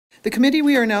The committee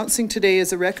we are announcing today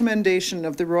is a recommendation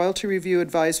of the Royalty Review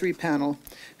Advisory Panel,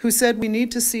 who said we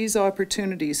need to seize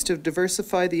opportunities to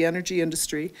diversify the energy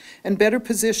industry and better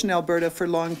position Alberta for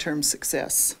long-term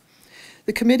success.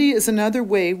 The committee is another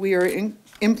way we are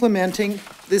implementing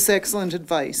this excellent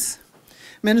advice.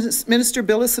 Minister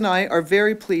Billis and I are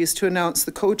very pleased to announce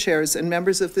the co-chairs and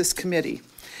members of this committee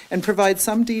and provide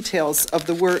some details of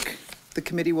the work the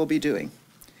committee will be doing.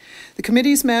 The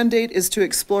committee's mandate is to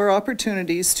explore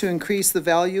opportunities to increase the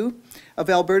value of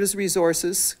Alberta's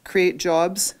resources, create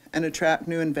jobs, and attract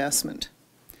new investment.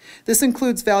 This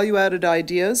includes value-added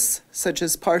ideas such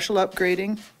as partial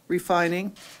upgrading,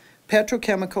 refining,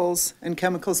 petrochemicals, and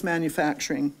chemicals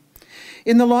manufacturing.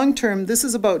 In the long term, this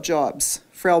is about jobs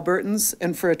for Albertans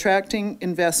and for attracting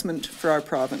investment for our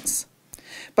province.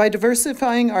 By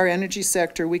diversifying our energy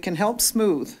sector, we can help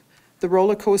smooth the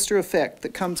roller coaster effect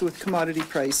that comes with commodity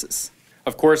prices.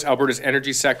 Of course, Alberta's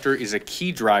energy sector is a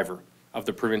key driver of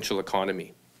the provincial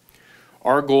economy.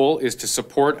 Our goal is to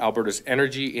support Alberta's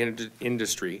energy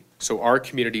industry so our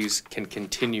communities can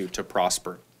continue to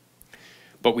prosper.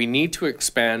 But we need to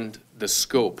expand the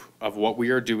scope of what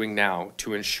we are doing now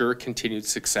to ensure continued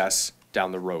success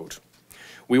down the road.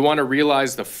 We want to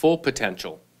realize the full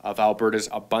potential of Alberta's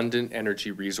abundant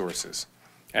energy resources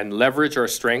and leverage our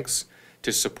strengths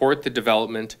to support the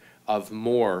development of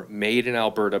more made in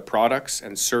Alberta products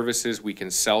and services we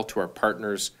can sell to our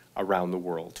partners around the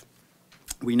world.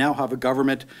 We now have a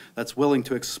government that's willing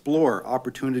to explore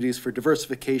opportunities for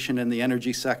diversification in the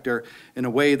energy sector in a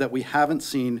way that we haven't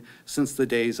seen since the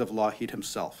days of Lougheed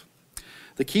himself.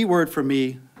 The key word for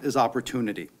me is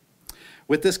opportunity.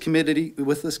 With this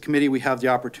committee, we have the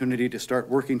opportunity to start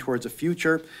working towards a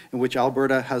future in which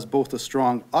Alberta has both a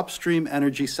strong upstream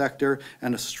energy sector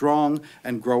and a strong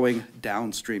and growing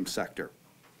downstream sector.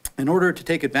 In order to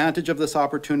take advantage of this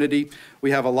opportunity,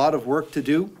 we have a lot of work to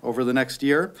do over the next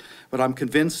year, but I'm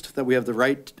convinced that we have the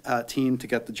right team to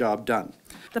get the job done.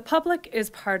 The public is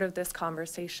part of this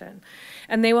conversation,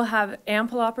 and they will have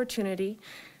ample opportunity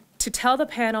to tell the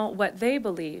panel what they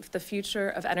believe the future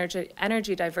of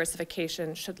energy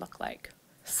diversification should look like.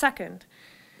 Second,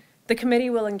 the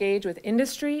committee will engage with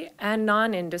industry and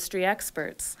non-industry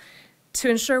experts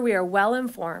to ensure we are well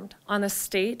informed on the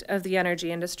state of the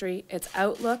energy industry, its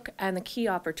outlook, and the key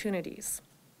opportunities.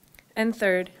 And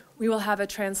third, we will have a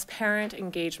transparent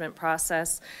engagement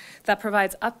process that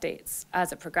provides updates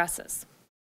as it progresses.